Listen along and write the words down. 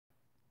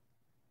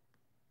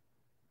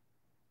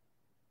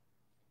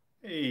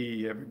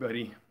Hey,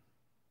 everybody.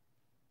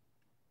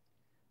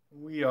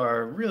 We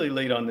are really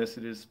late on this.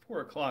 It is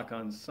 4 o'clock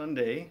on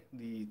Sunday,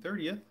 the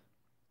 30th.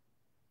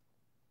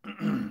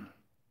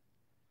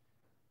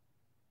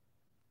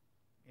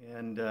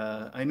 And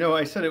I know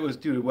I said it was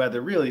due to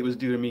weather. Really, it was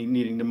due to me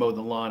needing to mow the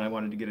lawn. I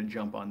wanted to get a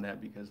jump on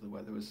that because the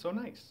weather was so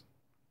nice.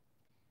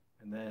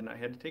 And then I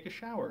had to take a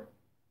shower.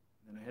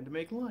 Then I had to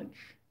make lunch.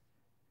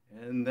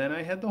 And then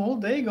I had the whole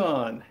day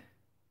gone.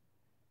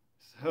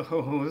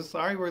 So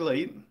sorry we're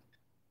late.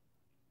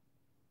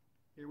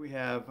 Here we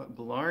have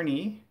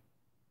Blarney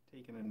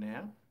taking a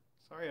nap.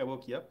 Sorry I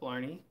woke you up,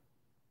 Blarney.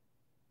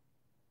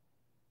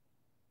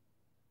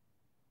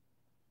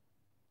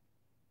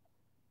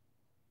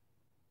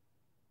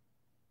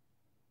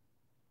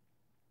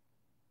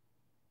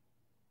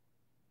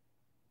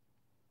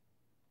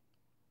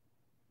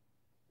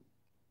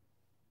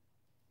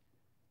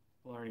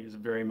 Blarney is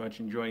very much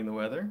enjoying the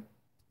weather.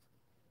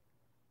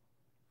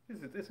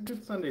 It's a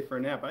good Sunday for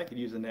a nap. I could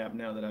use a nap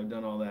now that I've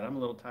done all that. I'm a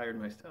little tired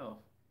myself.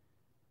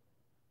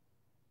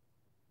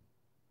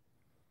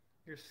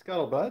 Here's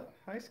Scuttlebutt.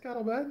 Hi,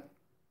 Scuttlebutt.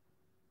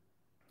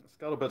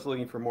 Scuttlebutt's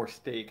looking for more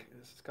steak.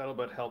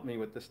 Scuttlebutt helped me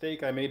with the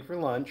steak I made for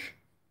lunch.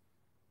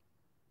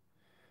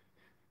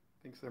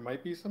 Thinks there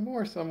might be some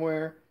more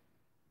somewhere.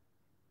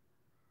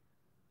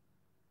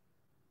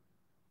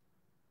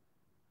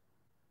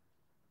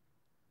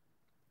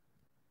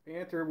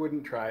 Panther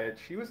wouldn't try it.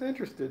 She was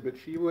interested, but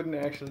she wouldn't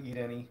actually eat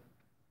any.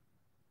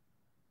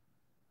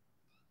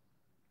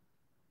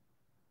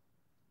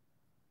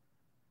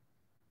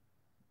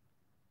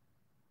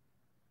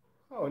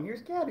 Oh, and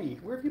here's Gabby.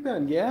 Where have you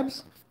been,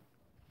 Gabs?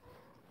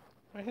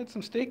 I had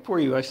some steak for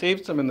you. I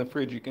saved some in the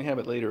fridge. You can have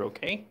it later,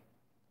 okay?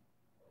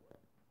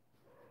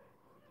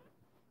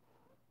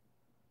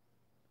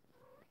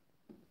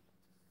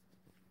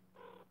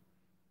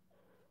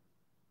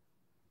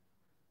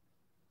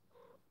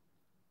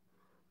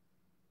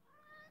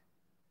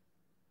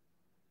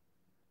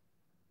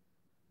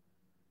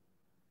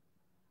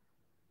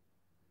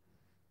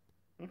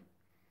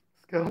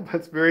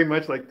 Scuttlebutt's very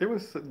much like, there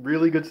was some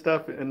really good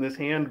stuff in this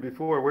hand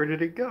before. Where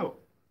did it go?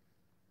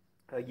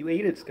 You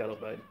ate it,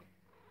 Scuttlebutt.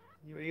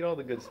 You ate all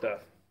the good stuff.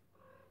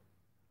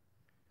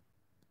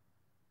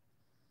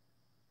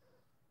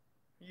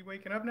 Are you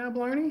waking up now,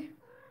 Blarney? Is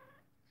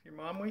your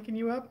mom waking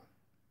you up?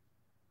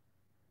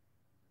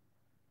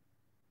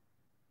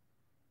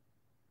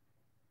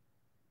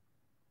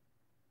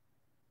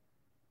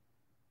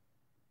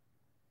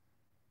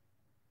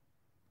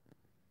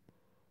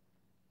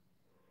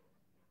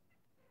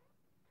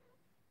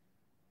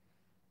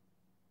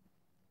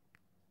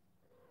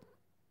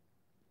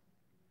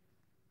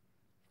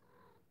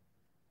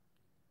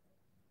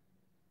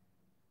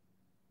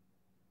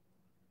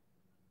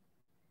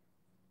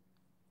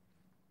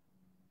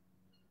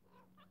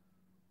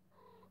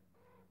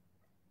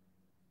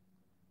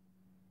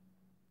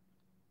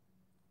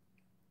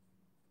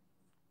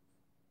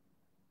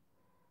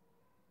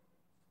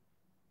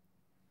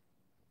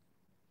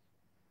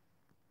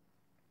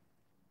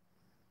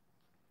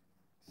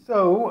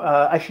 So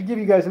I should give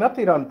you guys an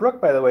update on Brooke,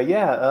 by the way.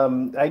 Yeah,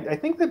 I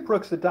think that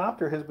Brooke's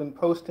adopter has been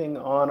posting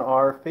on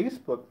our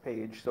Facebook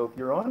page. So if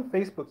you're on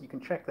Facebook, you can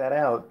check that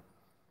out.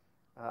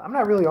 I'm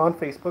not really on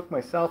Facebook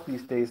myself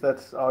these days.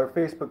 That's our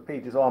Facebook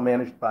page is all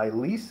managed by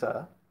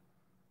Lisa.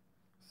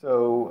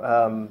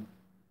 So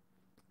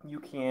you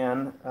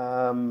can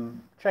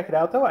check it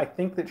out, though. I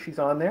think that she's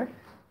on there.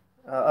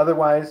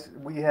 Otherwise,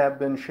 we have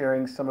been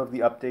sharing some of the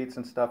updates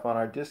and stuff on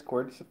our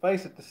Discord.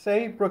 Suffice it to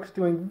say, Brooke's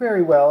doing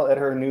very well at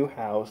her new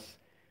house.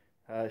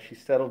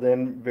 She's settled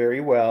in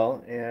very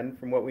well, and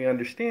from what we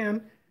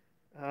understand,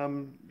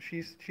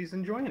 she's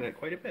enjoying it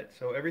quite a bit.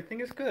 So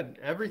everything is good.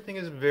 Everything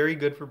is very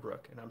good for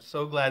Brooke, and I'm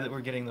so glad that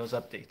we're getting those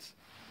updates.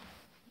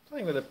 I'm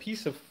playing with a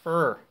piece of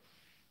fur.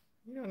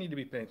 You don't need to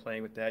be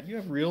playing with that. You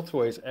have real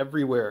toys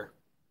everywhere,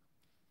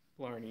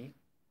 Blarney.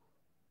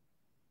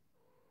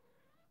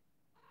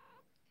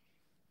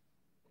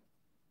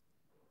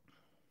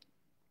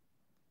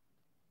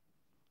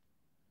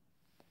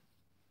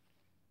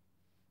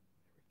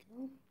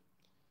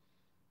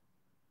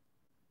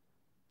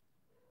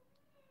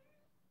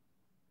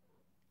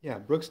 Yeah,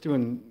 Brooke's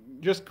doing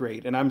just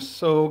great, and I'm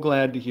so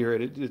glad to hear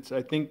it.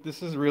 I think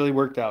this has really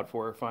worked out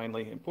for her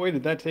finally. And boy,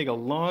 did that take a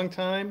long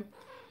time,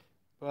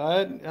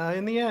 but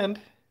in the end,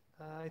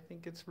 I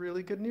think it's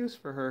really good news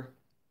for her.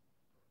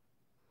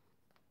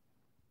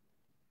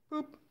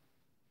 Boop.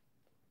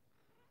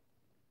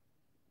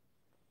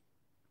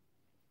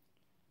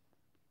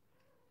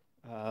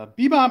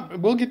 Bebop,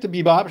 we'll get to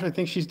Bebop. I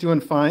think she's doing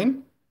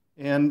fine,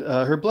 and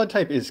her blood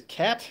type is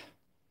cat.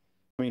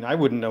 I mean, I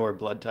wouldn't know her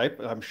blood type.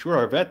 I'm sure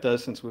our vet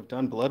does since we've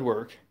done blood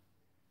work.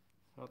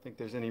 I don't think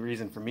there's any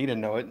reason for me to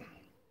know it.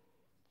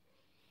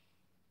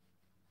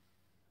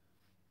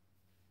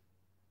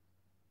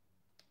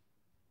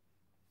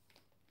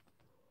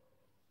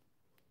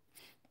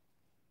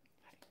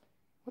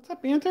 What's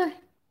up, Banter?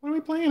 What are we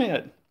playing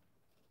at?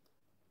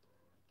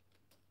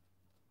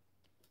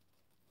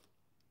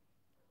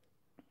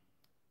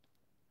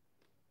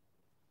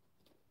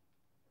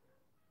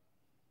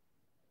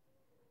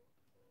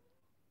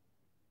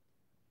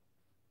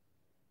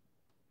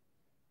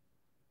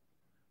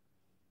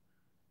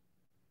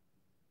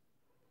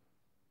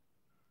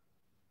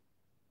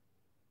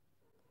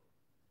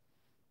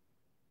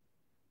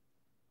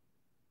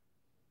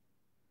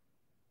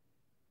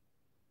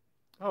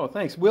 Oh,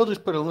 thanks. We'll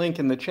just put a link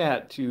in the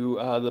chat to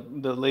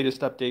the latest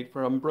update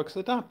from Brooks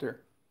the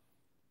Doctor.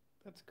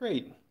 That's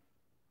great.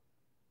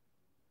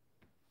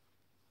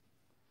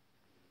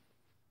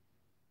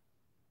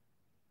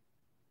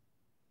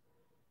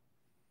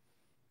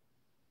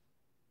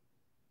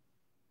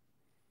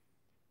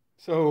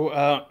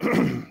 So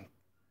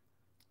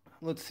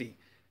let's see.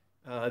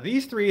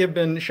 These three have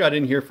been shut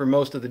in here for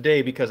most of the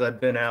day because I've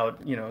been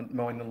out,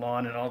 mowing the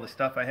lawn and all the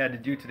stuff I had to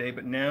do today.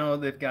 But now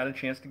they've got a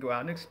chance to go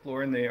out and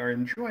explore, and they are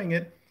enjoying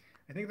it.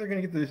 I think they're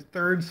going to get their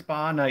third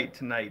spa night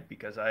tonight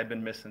because I've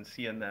been missing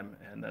seeing them,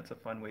 and that's a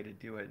fun way to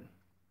do it.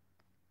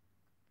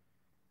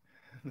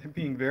 They're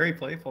being very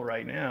playful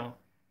right now.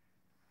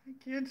 Hey,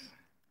 kids.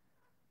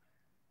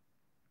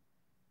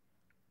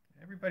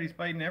 Everybody's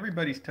biting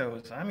everybody's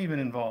toes. I'm even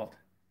involved.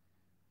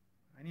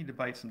 I need to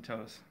bite some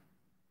toes.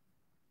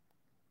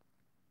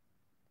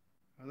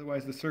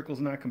 Otherwise, the circle's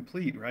not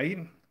complete, right?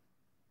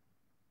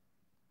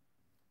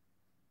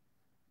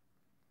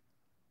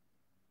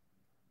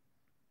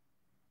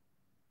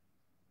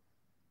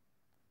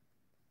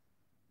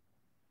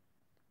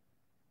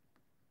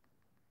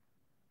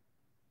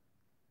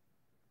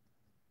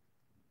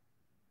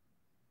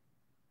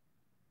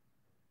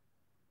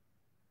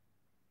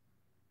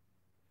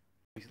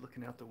 He's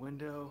looking out the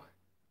window,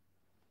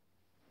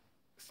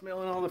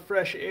 smelling all the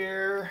fresh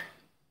air.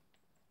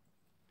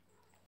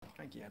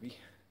 Hi, Gabby.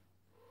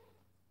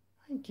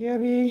 Hi,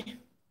 Gabby.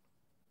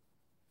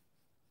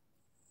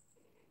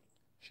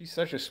 She's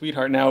such a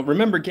sweetheart. Now,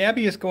 remember,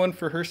 Gabby is going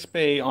for her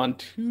spay on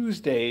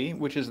Tuesday,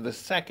 which is the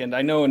 2nd.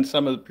 I know in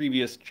some of the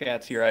previous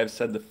chats here I've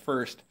said the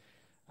 1st,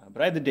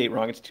 but I had the date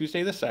wrong. It's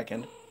Tuesday the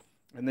 2nd.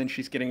 And then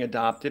she's getting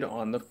adopted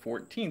on the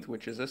 14th,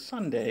 which is a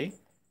Sunday.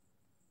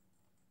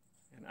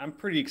 And I'm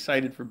pretty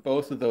excited for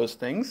both of those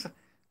things.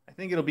 I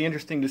think it'll be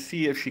interesting to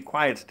see if she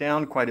quiets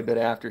down quite a bit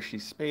after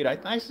she's spayed.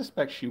 I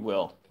suspect she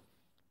will,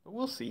 but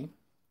we'll see.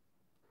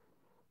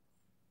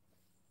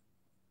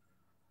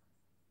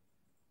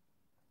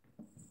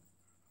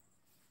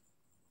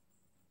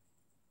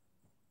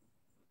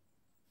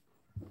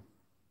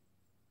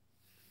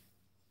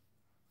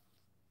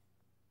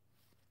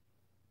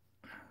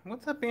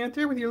 What's up,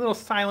 Banter, with your little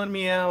silent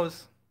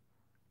meows?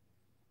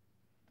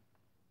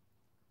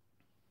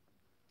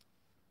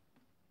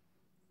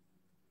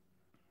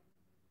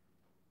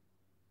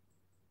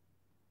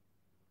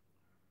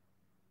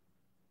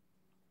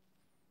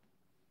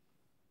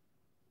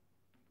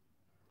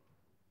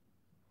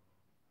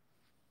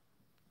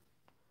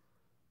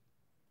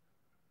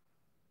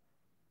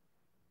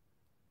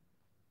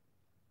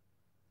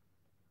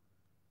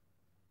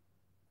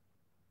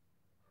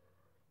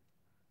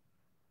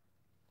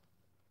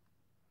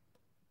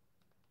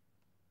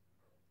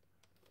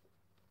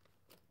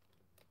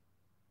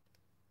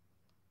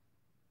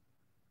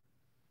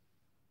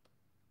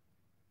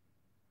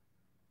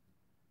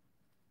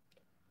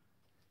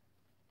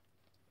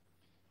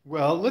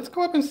 Well, let's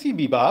go up and see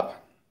Bebop.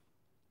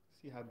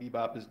 See how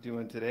Bebop is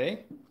doing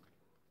today.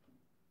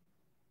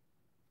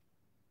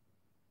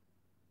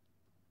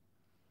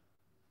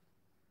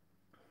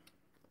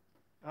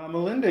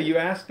 Melinda, you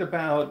asked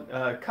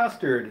about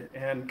Custard,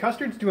 and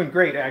Custard's doing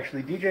great,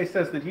 actually. DJ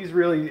says that he's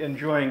really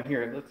enjoying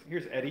here.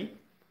 Here's Eddie.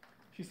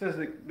 She says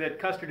that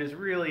Custard is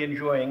really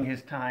enjoying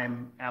his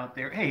time out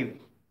there. Hey,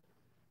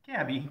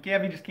 Gabby.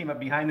 Gabby just came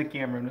up behind the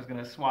camera and was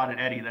going to swat at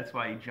Eddie. That's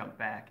why he jumped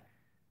back.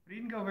 But he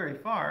didn't go very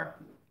far.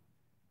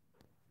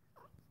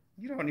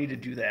 You don't need to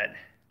do that.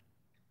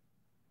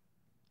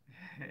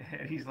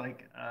 And he's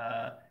like,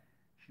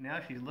 now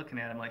she's looking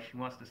at him like she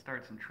wants to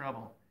start some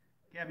trouble.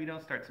 Gabby,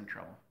 don't start some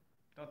trouble.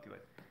 Don't do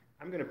it.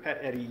 I'm going to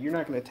pet Eddie. You're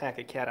not going to attack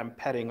a cat I'm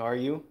petting, are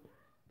you?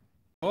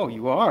 Oh,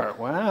 you are?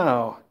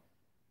 Wow.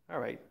 All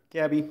right.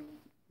 Gabby,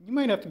 you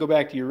might have to go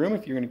back to your room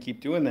if you're going to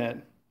keep doing that.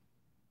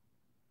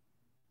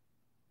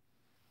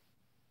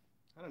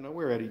 I don't know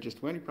where Eddie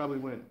just went. He probably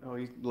went. Oh,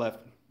 he left.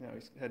 Now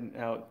he's heading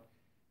out.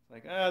 It's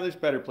like, there's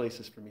better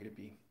places for me to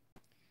be.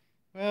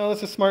 Well,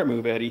 it's a smart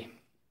move, Eddie.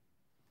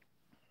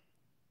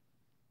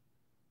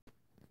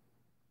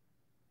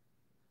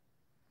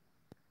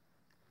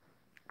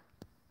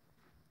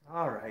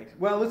 All right.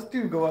 Well, let's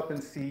go up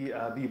and see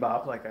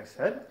Bebop, like I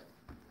said.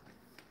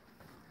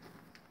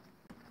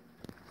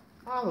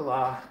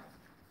 Hola.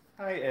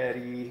 Hi,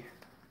 Eddie.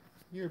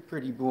 You're a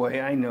pretty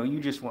boy. I know. You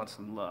just want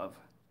some love.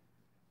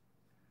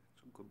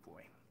 Some good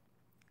boy.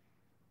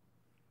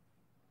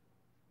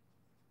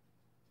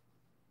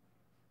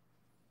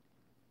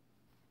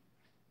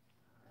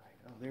 All right.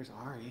 Oh, there's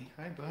Ari.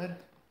 Hi, bud.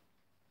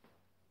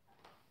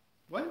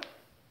 What?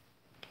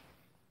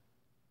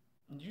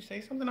 Did you say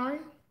something, Ari?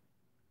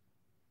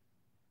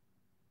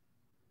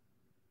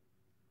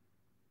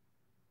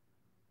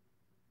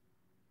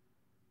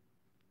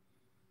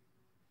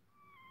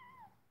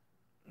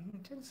 You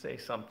did say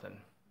something.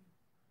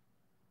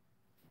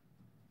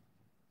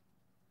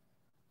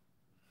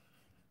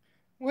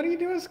 What are you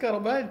doing,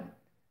 Scuttlebutt?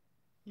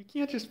 You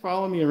can't just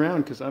follow me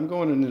around because I'm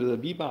going into the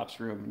Bebop's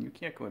room, and you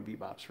can't go in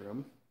Bebop's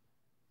room.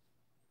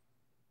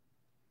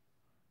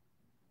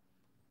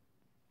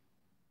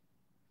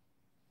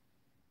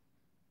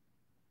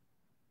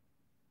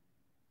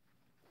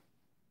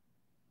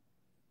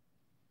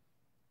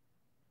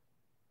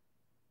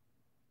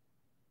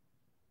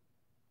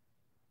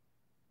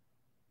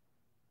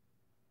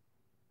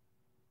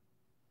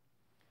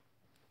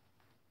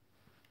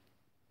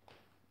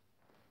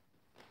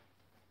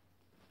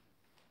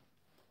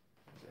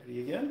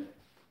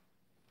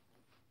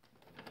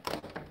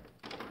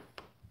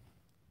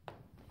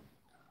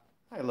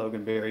 Hi,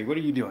 Loganberry. What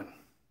are you doing?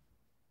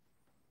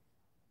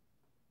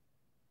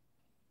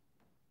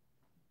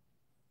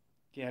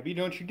 Gabby,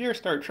 don't you dare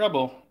start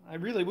trouble. I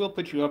really will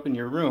put you up in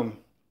your room.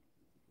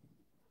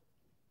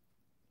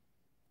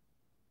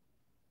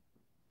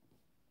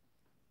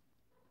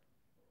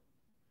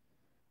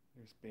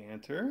 There's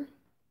Banter.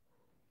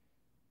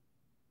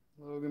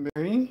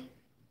 Loganberry.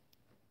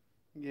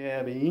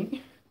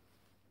 Gabby.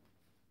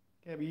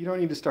 Gabby, you don't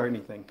need to start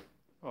anything.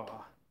 Aw,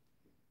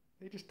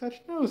 they just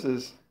touched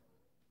noses.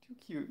 Too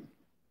cute.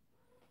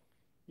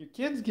 Your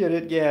kids get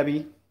it,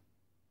 Gabby.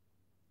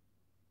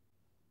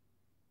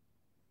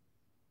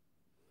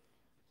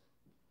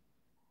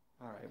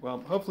 All right, well,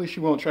 hopefully she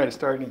won't try to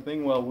start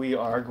anything while we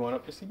are going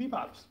up to see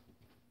Bebops.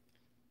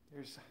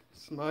 There's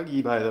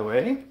Smuggy, by the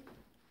way.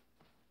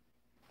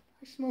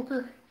 Hi,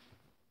 Smoker.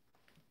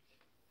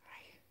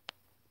 Hi.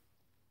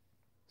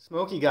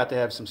 Smokey got to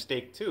have some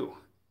steak, too.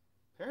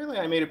 Apparently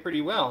I made it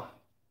pretty well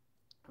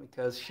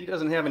because she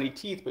doesn't have any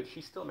teeth, but she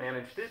still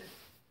managed it.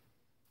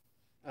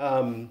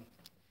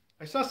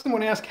 I saw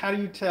someone ask, how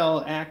do you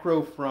tell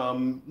Acro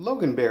from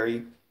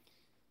Loganberry?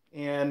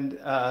 And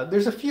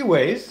there's a few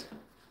ways.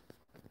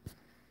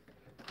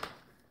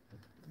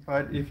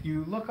 But if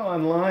you look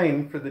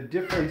online for the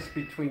difference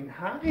between,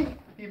 hi,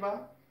 Bebop.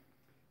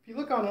 If you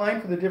look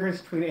online for the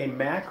difference between a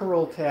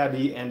mackerel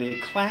tabby and a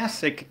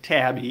classic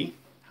tabby,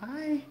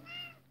 hi,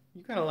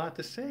 you got a lot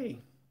to say.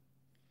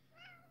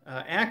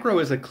 Acro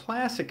is a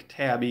classic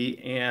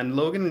tabby, and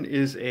Logan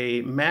is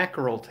a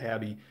mackerel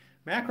tabby.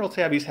 Mackerel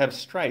tabbies have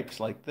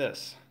stripes like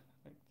this,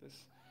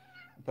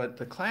 but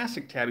the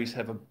classic tabbies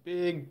have a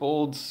big,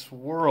 bold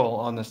swirl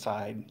on the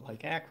side,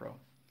 like Acro.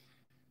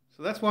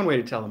 So that's one way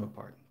to tell them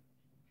apart.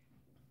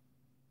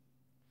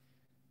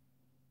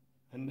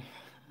 And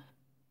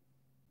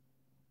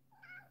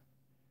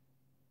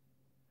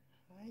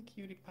hi,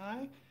 cutie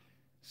pie.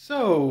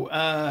 So,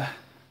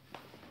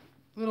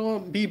 little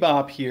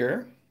Bebop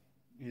here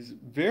is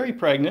very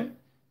pregnant.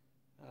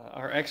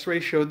 Our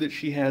x-ray showed that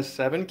she has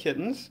 7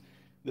 kittens.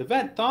 The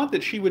vet thought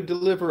that she would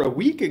deliver a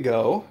week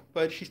ago,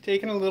 but she's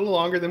taken a little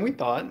longer than we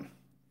thought.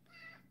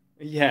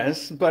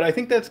 Yes, but I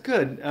think that's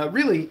good.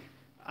 Really,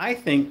 I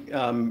think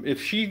if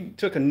she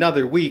took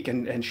another week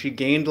and she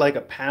gained like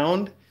a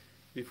pound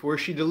before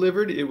she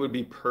delivered, it would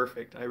be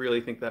perfect. I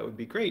really think that would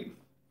be great.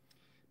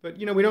 But,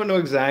 you know, we don't know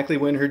exactly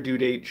when her due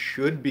date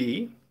should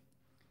be,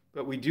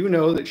 but we do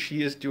know that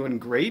she is doing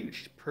great.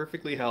 She's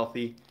perfectly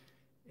healthy,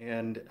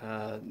 and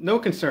no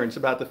concerns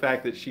about the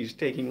fact that she's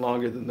taking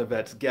longer than the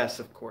vet's guess,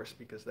 of course,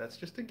 because that's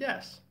just a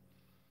guess.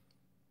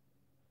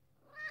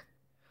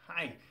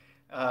 Hi.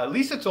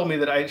 Lisa told me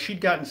that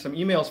she'd gotten some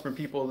emails from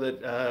people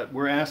that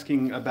were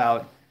asking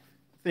about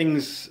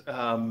things,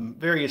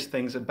 various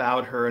things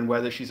about her and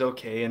whether she's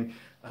okay. And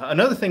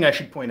another thing I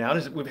should point out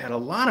is that we've had a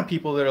lot of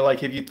people that are like,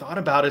 have you thought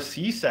about a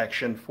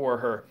C-section for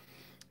her?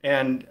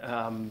 And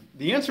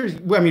the answer is,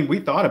 well, I mean, we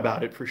thought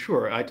about it for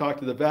sure. I talked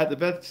to the vet. The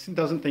vet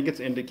doesn't think it's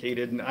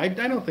indicated, and I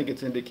don't think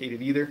it's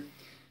indicated either.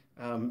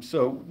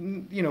 So,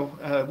 you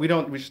know, we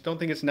just don't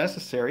think it's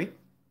necessary.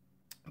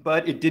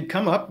 But it did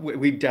come up.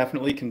 We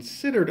definitely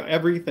considered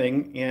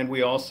everything, and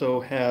we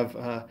also have,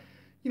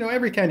 you know,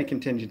 every kind of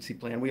contingency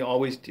plan. We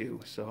always do.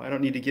 So I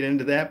don't need to get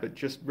into that, but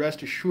just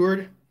rest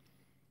assured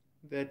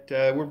that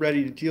we're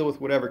ready to deal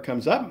with whatever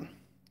comes up.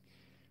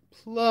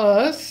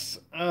 Plus,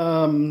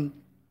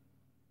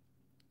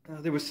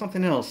 there was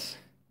something else.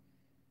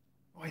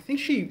 Oh, I think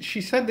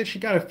she said that she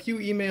got a few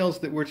emails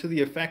that were to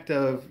the effect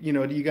of, you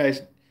know, do you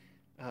guys,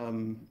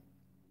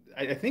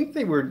 I think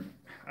they were,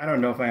 I don't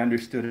know if I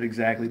understood it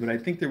exactly, but I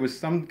think there was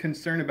some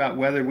concern about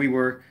whether we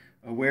were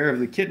aware of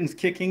the kittens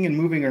kicking and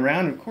moving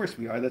around. Of course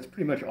we are. That's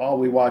pretty much all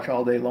we watch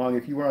all day long.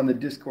 If you were on the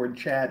Discord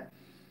chat,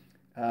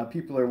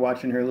 people are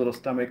watching her little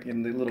stomach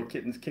and the little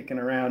kittens kicking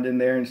around in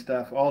there and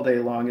stuff all day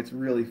long. It's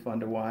really fun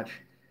to watch.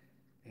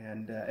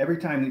 And every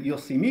time that you'll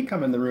see me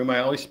come in the room, I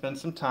always spend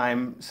some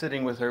time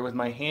sitting with her with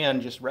my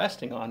hand just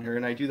resting on her.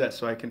 And I do that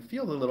so I can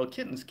feel the little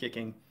kittens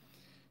kicking.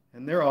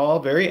 And they're all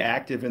very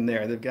active in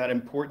there. They've got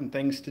important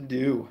things to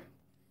do.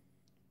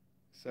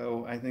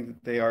 So I think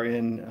that they are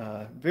in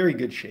very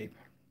good shape.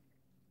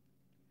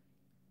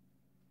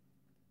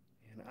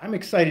 And I'm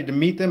excited to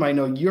meet them. I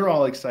know you're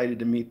all excited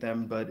to meet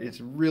them, but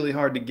it's really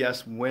hard to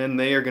guess when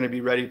they are going to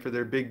be ready for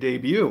their big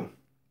debut.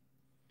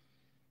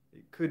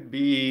 It could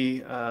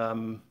be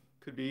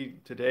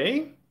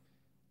today,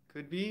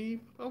 could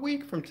be a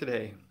week from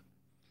today.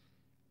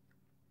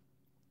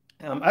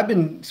 I've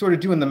been sort of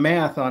doing the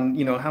math on,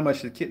 you know, how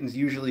much the kittens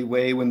usually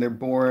weigh when they're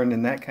born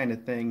and that kind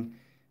of thing.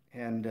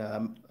 And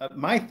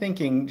my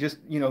thinking, just,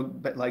 you know,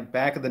 like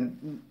back of the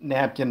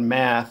napkin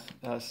math,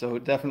 so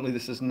definitely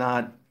this is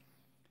not,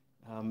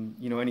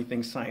 you know,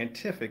 anything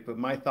scientific, but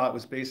my thought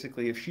was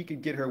basically if she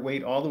could get her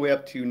weight all the way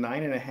up to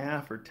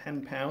 9.5 or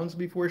 10 pounds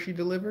before she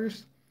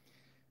delivers,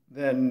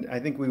 then I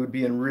think we would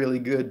be in really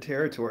good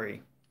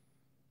territory.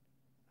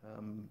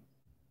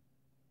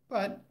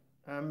 But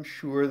I'm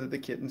sure that the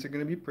kittens are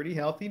going to be pretty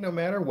healthy no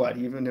matter what,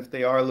 even if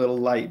they are a little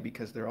light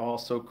because they're all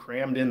so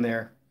crammed in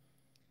there.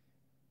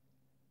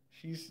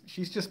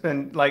 She's just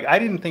been like I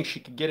didn't think she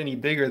could get any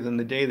bigger than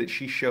the day that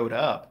she showed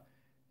up.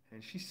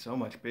 And she's so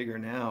much bigger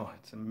now.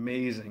 It's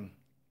amazing.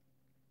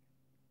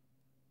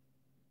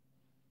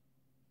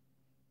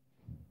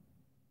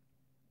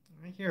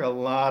 I hear a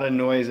lot of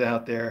noise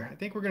out there. I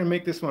think we're going to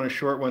make this one a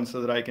short one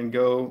so that I can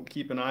go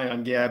keep an eye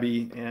on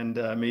Gabby and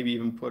maybe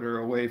even put her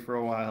away for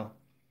a while.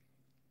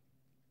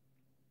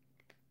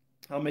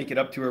 I'll make it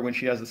up to her when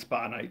she has a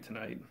spa night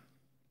tonight.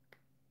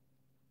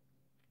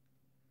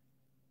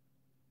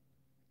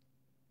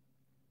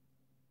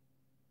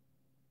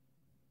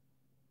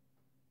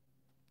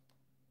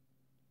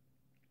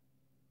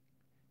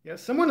 Yeah,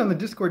 someone on the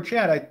Discord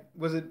chat, I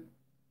was it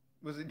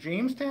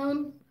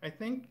Jamestown? I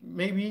think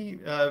maybe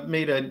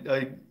made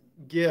a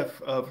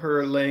GIF of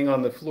her laying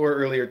on the floor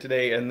earlier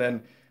today, and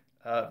then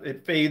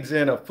it fades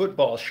in a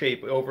football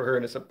shape over her,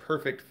 and it's a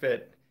perfect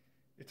fit.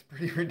 It's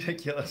pretty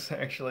ridiculous,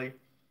 actually.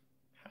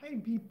 Hi,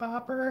 Beep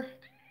Bopper.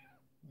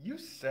 You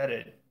said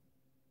it.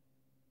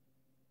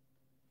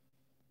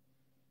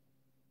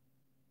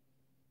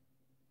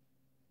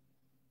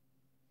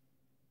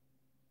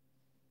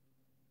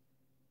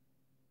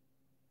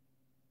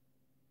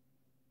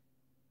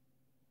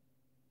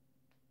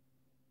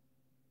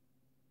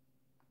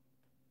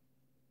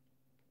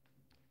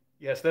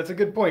 Yes, that's a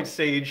good point,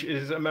 Sage.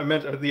 Is I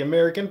meant the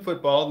American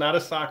football, not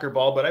a soccer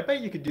ball, but I bet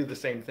you could do the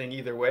same thing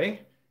either way.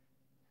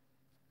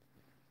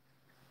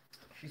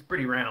 She's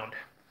pretty round.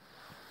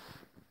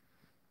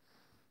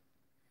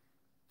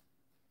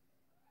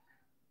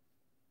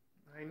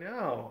 I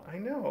know, I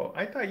know.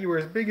 I thought you were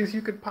as big as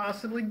you could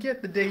possibly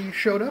get the day you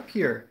showed up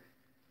here.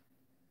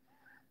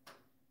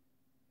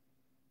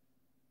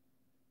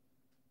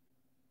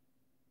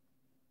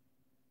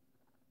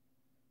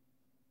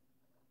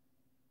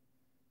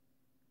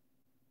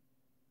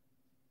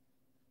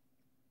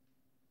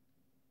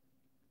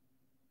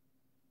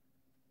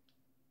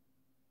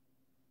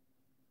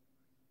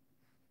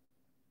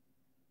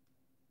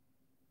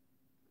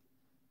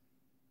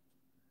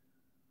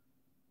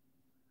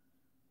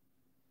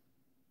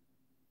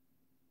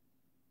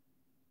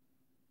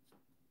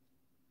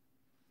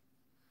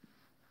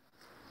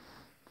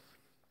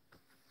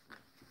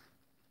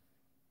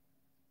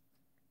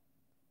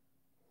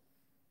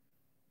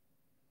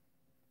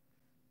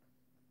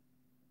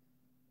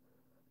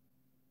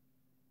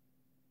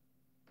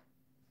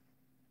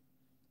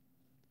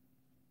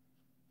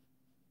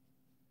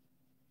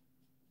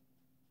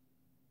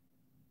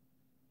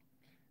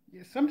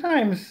 Yeah,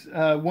 sometimes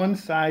one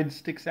side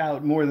sticks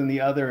out more than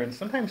the other, and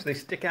sometimes they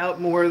stick out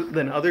more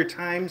than other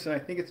times. And I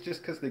think it's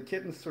just because the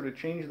kittens sort of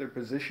change their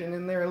position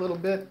in there a little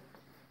bit.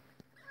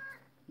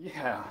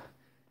 Yeah.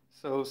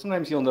 So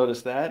sometimes you'll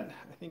notice that.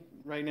 I think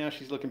right now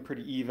she's looking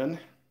pretty even.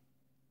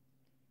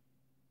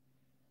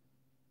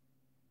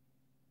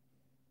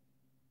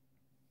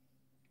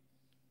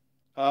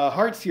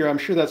 Hearts here, I'm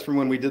sure that's from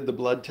when we did the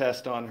blood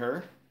test on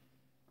her,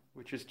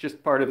 which is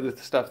just part of the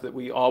stuff that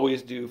we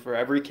always do for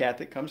every cat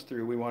that comes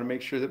through. We want to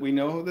make sure that we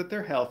know that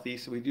they're healthy,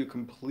 so we do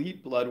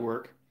complete blood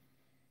work.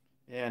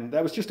 And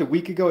that was just a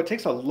week ago. It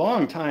takes a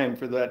long time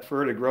for that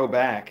fur to grow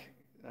back,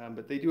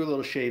 but they do a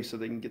little shave so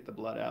they can get the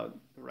blood out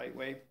the right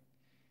way.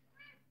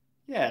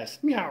 Yes,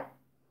 meow,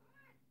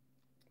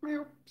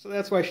 meow. So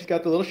that's why she's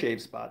got the little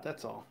shave spot.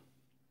 That's all.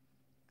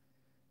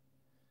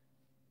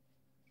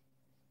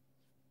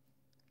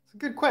 It's a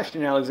good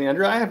question,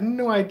 Alexandra. I have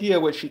no idea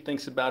what she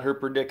thinks about her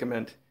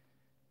predicament.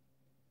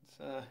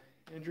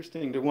 It's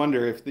interesting to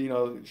wonder if,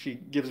 she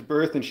gives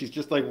birth and she's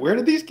just like, where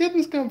did these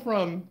kittens come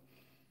from?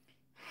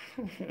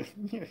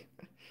 Who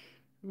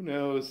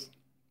knows?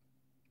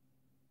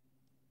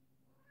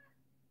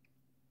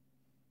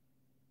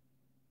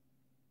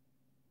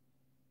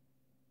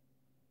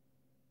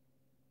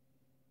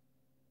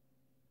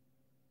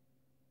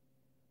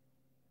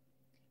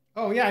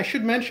 Oh yeah, I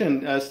should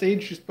mention,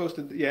 Sage just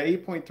posted, yeah,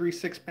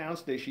 8.36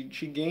 pounds today.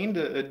 She gained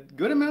a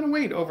good amount of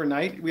weight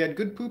overnight. We had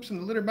good poops in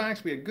the litter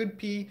box. We had good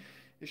pee.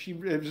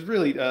 It was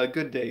really a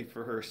good day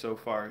for her so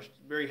far. She's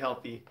very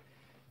healthy,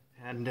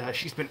 and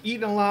she's been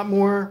eating a lot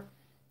more.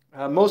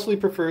 Mostly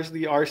prefers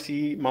the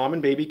RC mom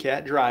and baby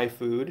cat dry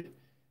food,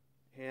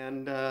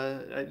 and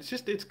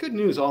it's good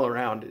news all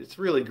around. It's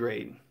really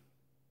great.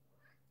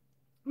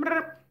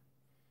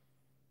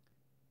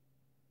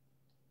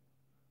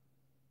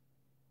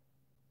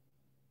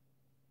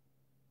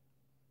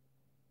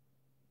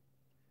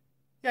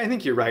 Yeah, I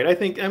think you're right. I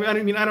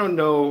mean, I don't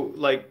know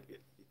like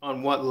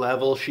on what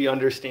level she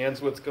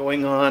understands what's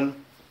going on,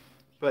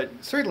 but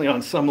certainly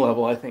on some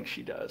level, I think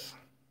she does.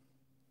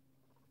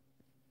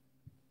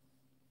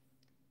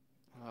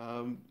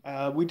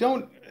 We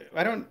don't.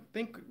 I don't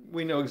think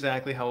we know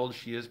exactly how old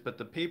she is, but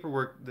the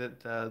paperwork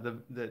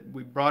that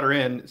we brought her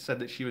in said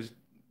that she was,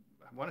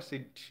 I want to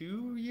say,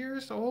 2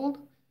 years old,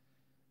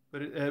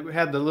 but it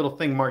had the little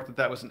thing marked that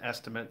that was an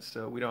estimate,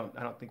 so we don't.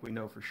 I don't think we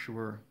know for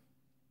sure.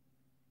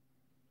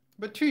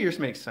 But 2 years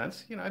makes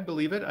sense. I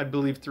believe it. I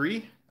believe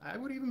three. I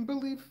would even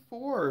believe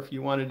four if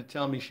you wanted to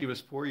tell me she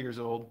was 4 years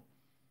old.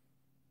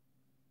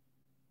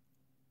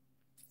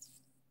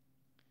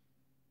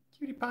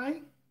 Cutie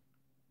pie.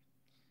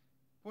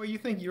 Boy, you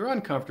think you're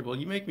uncomfortable.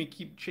 You make me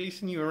keep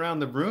chasing you around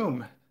the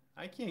room.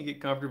 I can't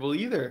get comfortable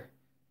either.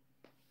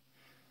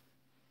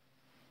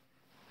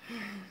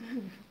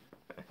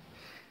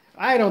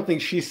 I don't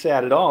think she's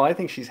sad at all. I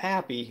think she's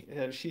happy.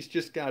 She's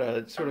just got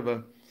a sort of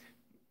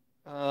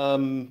a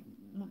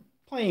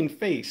plain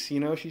face, you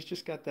know. She's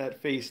just got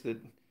that face that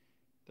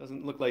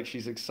doesn't look like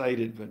she's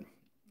excited, but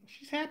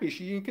she's happy.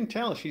 You can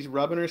tell she's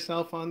rubbing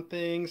herself on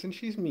things and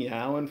she's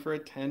meowing for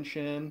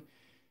attention.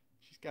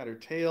 She's got her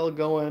tail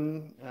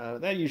going.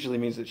 That usually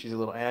means that she's a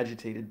little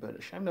agitated, but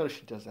I've noticed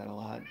she does that a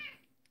lot.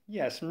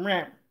 Yes,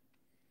 meow.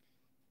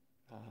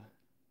 Uh,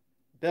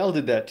 Belle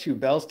did that too.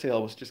 Belle's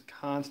tail was just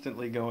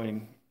constantly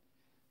going,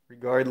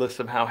 regardless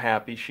of how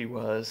happy she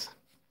was.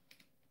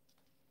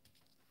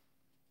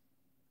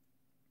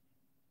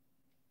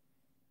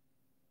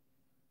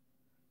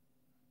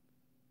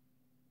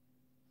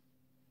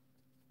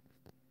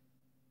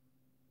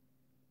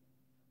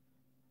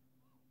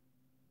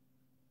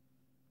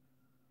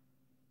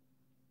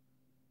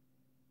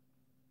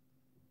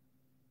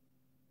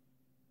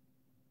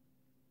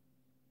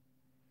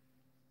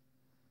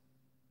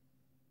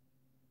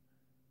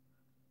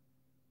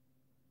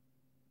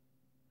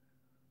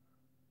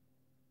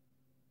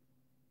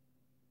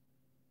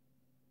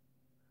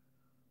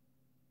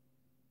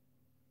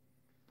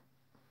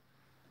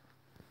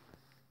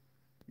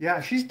 Yeah,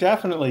 she's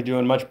definitely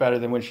doing much better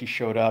than when she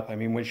showed up. I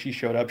mean, when she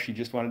showed up, she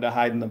just wanted to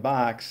hide in the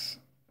box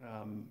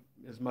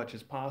as much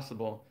as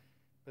possible.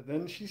 But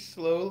then she's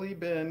slowly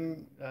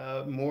been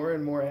more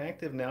and more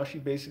active. Now she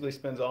basically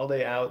spends all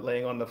day out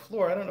laying on the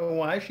floor. I don't know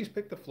why she's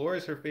picked the floor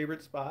as her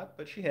favorite spot,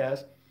 but she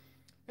has.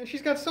 And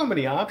she's got so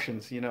many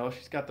options, you know.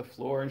 She's got the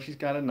floor and she's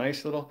got a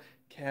nice little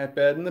cat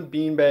bed and the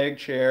beanbag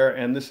chair.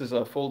 And this is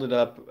a folded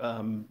up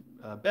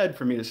bed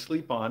for me to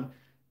sleep on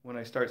when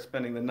I start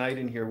spending the night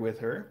in here with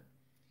her.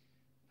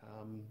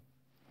 Um,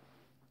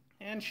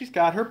 and she's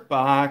got her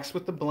box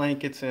with the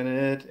blankets in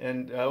it,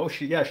 and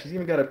yeah, she's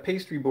even got a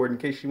pastry board in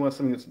case she wants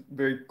something that's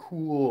very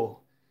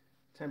cool,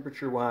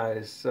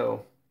 temperature-wise.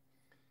 So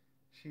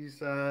she's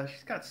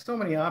got so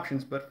many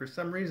options, but for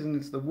some reason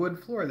it's the wood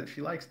floor that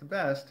she likes the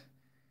best.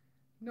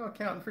 No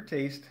accounting for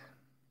taste.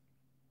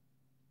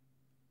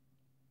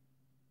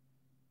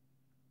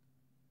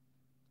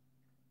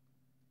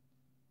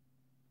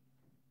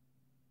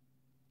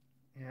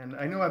 And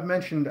I know I've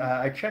mentioned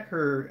I check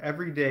her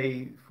every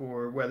day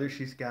for whether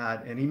she's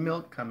got any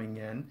milk coming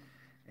in,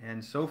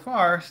 and so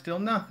far still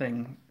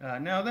nothing.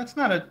 Now that's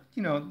not a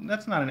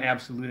that's not an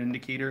absolute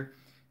indicator.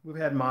 We've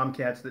had mom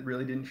cats that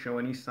really didn't show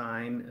any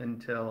sign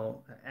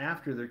until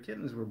after their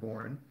kittens were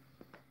born.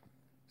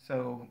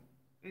 So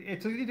I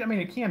mean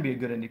it can be a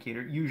good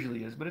indicator, it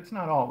usually is, but it's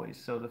not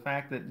always. So the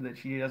fact that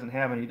she doesn't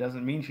have any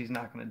doesn't mean she's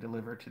not going to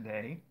deliver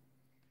today.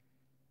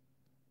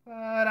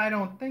 But I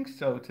don't think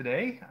so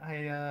today.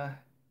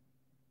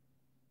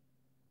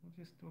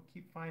 We'll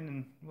keep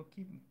finding we'll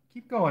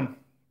keep going,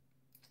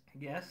 I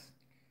guess.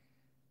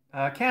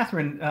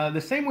 Catherine,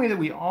 the same way that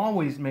we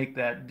always make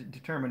that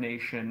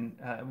determination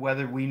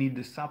whether we need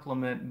to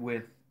supplement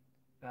with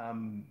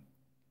um,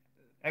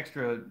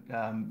 extra,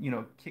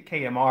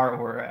 KMR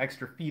or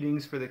extra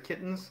feedings for the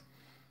kittens,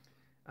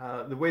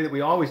 the way that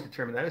we always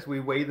determine that is we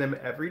weigh them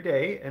every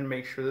day and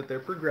make sure that they're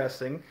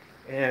progressing.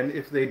 And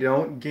if they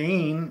don't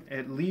gain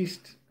at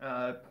least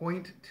zero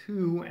point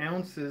 0.2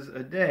 ounces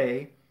a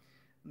day,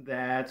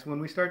 that's when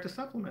we start to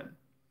supplement.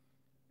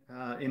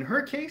 In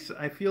her case,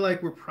 I feel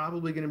like we're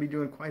probably going to be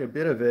doing quite a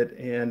bit of it,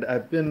 and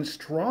I've been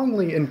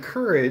strongly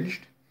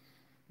encouraged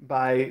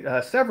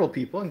by several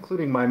people,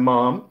 including my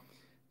mom,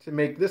 to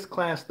make this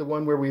class the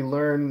one where we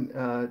learn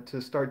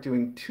to start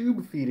doing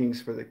tube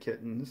feedings for the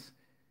kittens,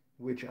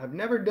 which I've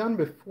never done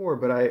before,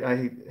 but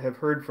I have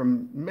heard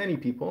from many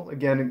people,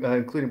 again,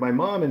 including my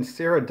mom and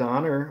Sarah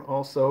Donner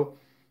also,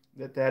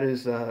 that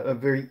is a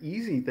very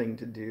easy thing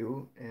to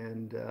do,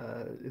 and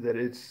that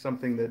it's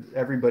something that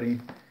everybody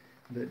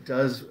that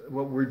does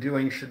what we're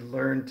doing should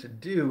learn to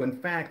do. In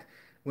fact,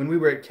 when we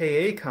were at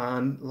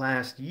KACon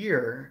last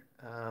year,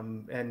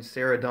 and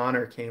Sarah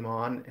Donner came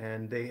on,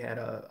 and they had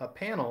a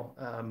panel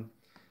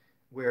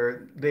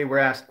where they were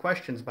asked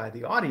questions by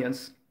the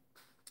audience,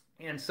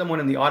 and someone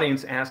in the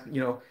audience asked,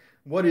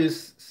 what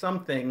is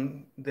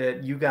something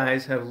that you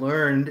guys have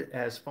learned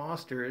as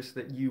fosters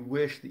that you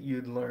wish that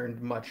you'd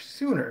learned much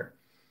sooner?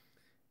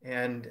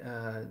 And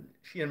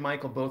she and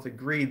Michael both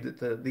agreed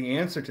that the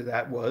answer to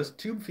that was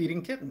tube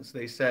feeding kittens.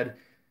 They said,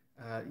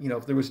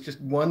 if there was just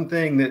one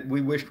thing that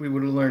we wished we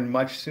would have learned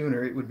much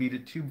sooner, it would be to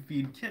tube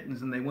feed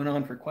kittens. And they went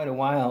on for quite a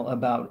while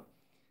about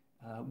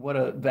what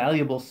a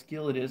valuable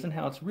skill it is and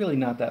how it's really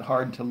not that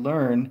hard to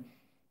learn.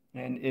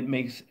 And it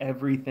makes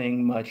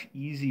everything much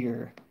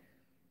easier.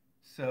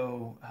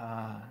 So,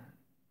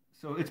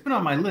 so it's been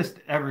on my list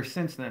ever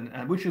since then,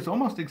 which is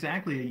almost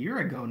exactly a year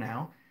ago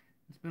now.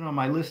 It's been on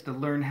my list to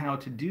learn how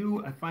to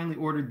do. I finally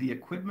ordered the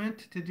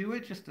equipment to do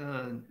it just,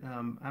 I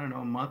don't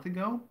know, a month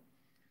ago,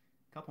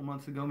 a couple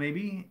months ago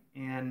maybe,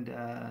 and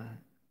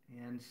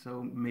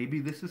so maybe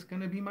this is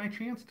going to be my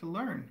chance to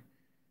learn.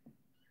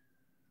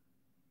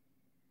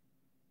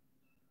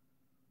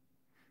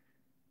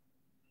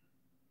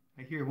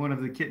 I hear one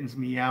of the kittens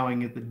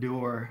meowing at the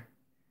door.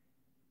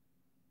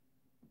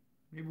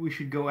 Maybe we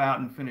should go out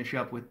and finish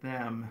up with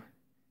them.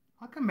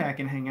 I'll come back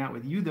and hang out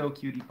with you, though,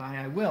 cutie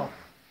pie. I will.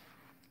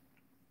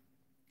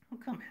 I'll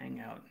come hang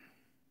out.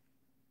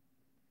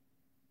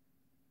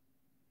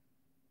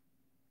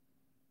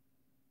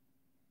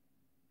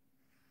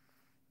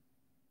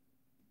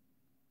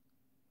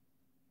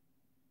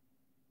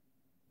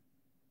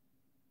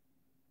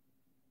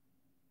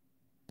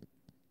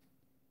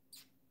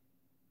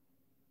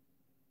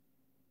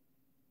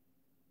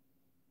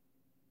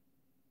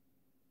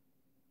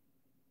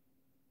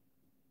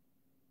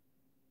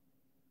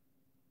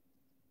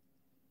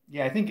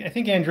 Yeah, I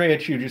think Andrea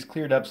Chu just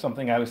cleared up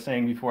something I was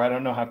saying before. I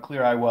don't know how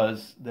clear I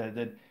was.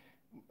 The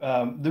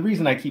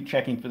reason I keep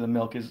checking for the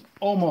milk is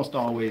almost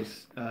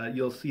always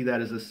you'll see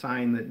that as a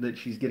sign that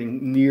she's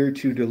getting near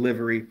to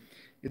delivery.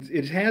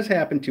 It has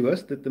happened to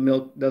us that the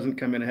milk doesn't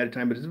come in ahead of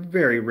time, but it's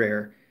very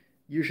rare.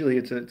 Usually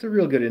it's a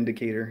real good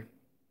indicator.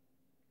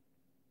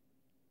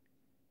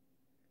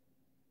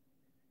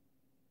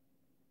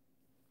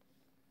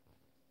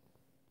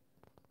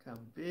 Look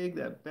how big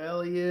that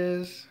belly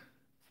is.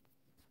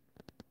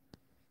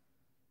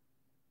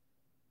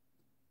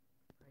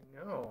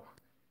 I know.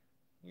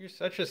 You're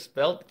such a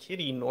spelt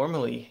kitty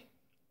normally.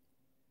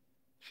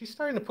 She's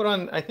starting to put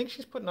on, I think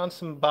she's putting on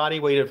some body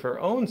weight of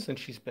her own since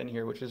she's been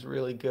here, which is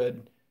really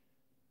good.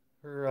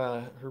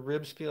 Her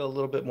ribs feel a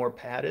little bit more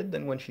padded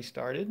than when she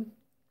started.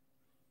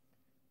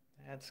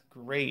 That's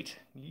great.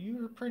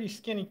 You're a pretty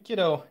skinny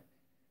kiddo.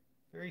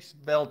 Very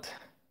svelte.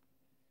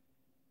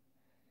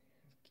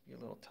 Give you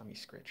a little tummy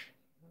scritch.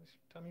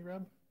 Tummy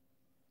rub?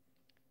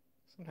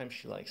 Sometimes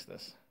she likes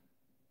this.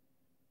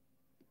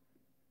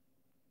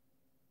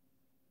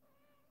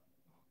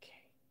 Okay.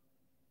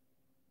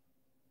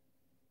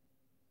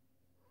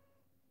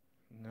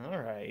 All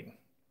right.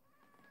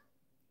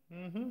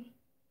 Mm-hmm.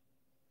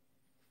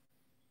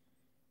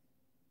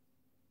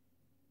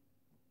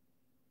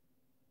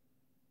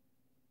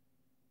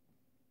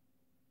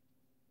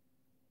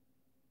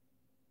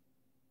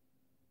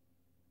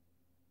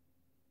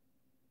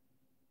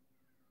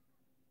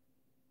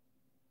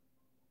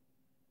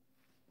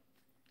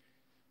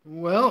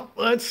 Well,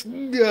 let's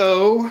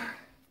go.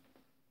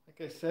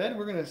 Like I said,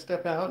 we're going to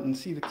step out and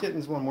see the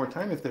kittens one more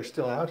time if they're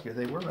still out here.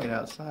 They were right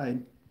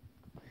outside.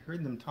 I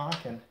heard them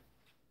talking.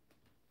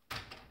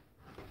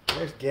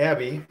 There's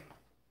Gabby.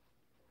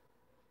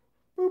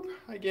 Boop.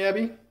 Hi,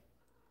 Gabby.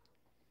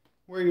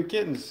 Where are your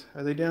kittens?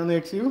 Are they down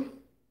there too?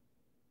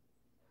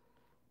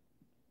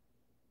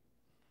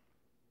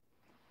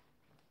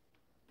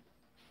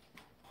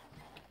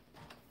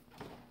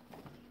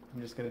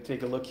 I'm just going to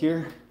take a look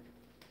here.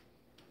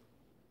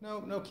 No,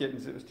 no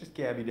kittens. It was just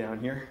Gabby down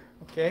here.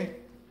 Okay.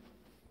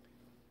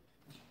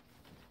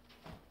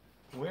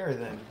 Where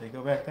then? Did they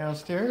go back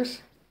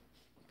downstairs?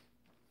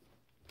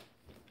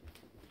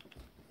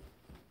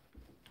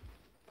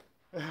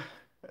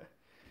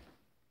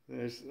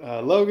 There's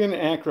Logan,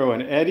 Acro,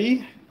 and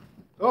Eddie.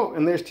 Oh,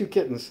 and there's two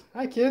kittens.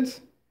 Hi,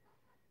 kids.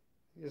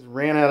 They just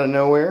ran out of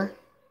nowhere.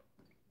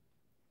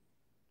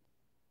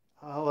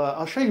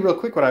 I'll show you real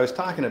quick what I was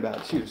talking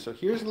about, too. So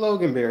here's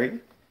Loganberry.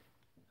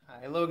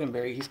 Hi,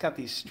 Loganberry. He's got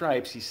these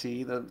stripes, you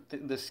see,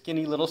 the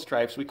skinny little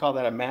stripes. We call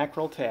that a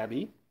mackerel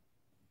tabby.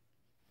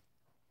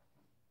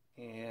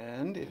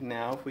 And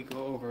now if we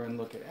go over and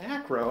look at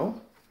Acro,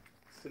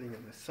 sitting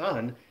in the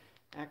sun,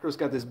 Acro's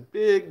got this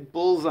big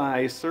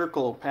bullseye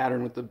circle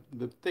pattern with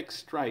the thick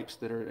stripes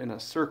that are in a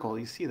circle.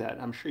 You see that?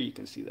 I'm sure you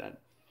can see that.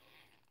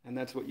 And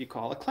that's what you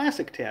call a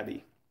classic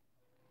tabby.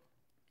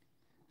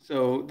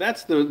 So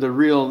that's the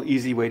real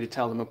easy way to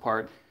tell them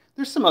apart.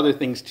 There's some other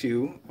things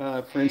too.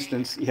 For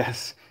instance,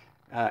 yes,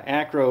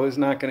 Acro is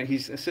not going to,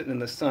 he's sitting in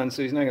the sun,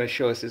 so he's not going to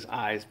show us his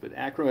eyes. But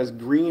Acro has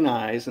green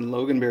eyes, and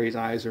Loganberry's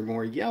eyes are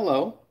more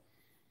yellow.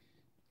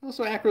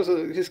 Also, Acro's,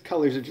 his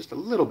colors are just a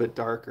little bit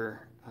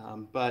darker,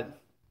 but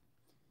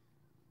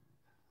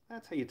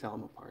that's how you tell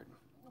them apart.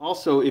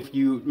 Also, if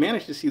you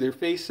manage to see their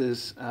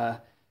faces,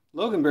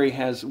 Loganberry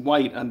has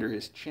white under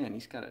his chin.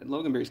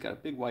 Loganberry's got a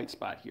big white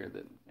spot here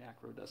that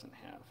Acro doesn't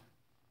have.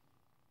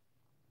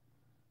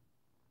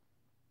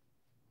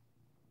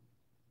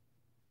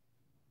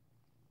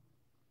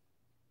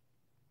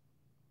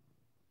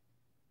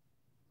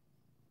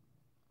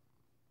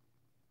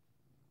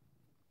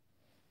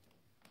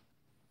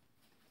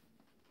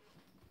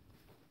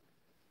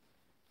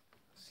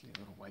 See a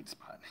little white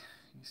spot.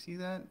 You see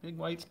that big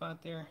white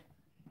spot there?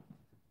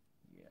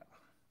 Yeah.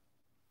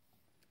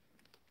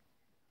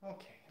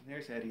 Okay, and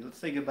there's Eddie. Let's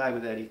say goodbye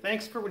with Eddie.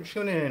 Thanks for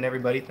tuning in,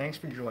 everybody. Thanks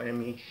for joining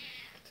me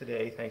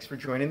today. Thanks for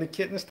joining the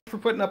kittens. For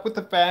putting up with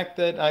the fact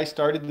that I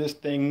started this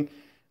thing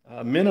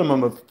a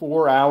minimum of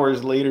 4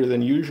 hours later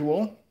than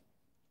usual.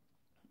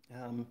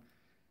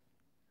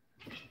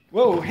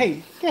 Whoa,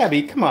 hey,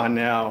 Gabby, come on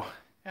now.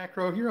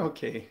 Acro, you're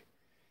okay.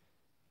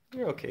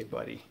 You're okay,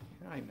 buddy.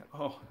 I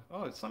know.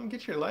 Oh, did something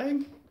get your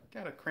leg?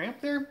 Got a cramp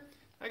there?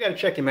 I got to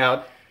check him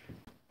out.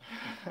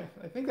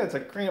 I think that's a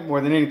cramp more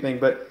than anything,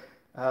 but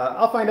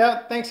I'll find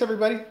out. Thanks,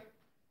 everybody.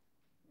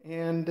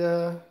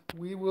 And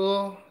we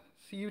will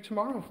see you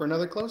tomorrow for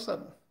another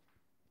close-up.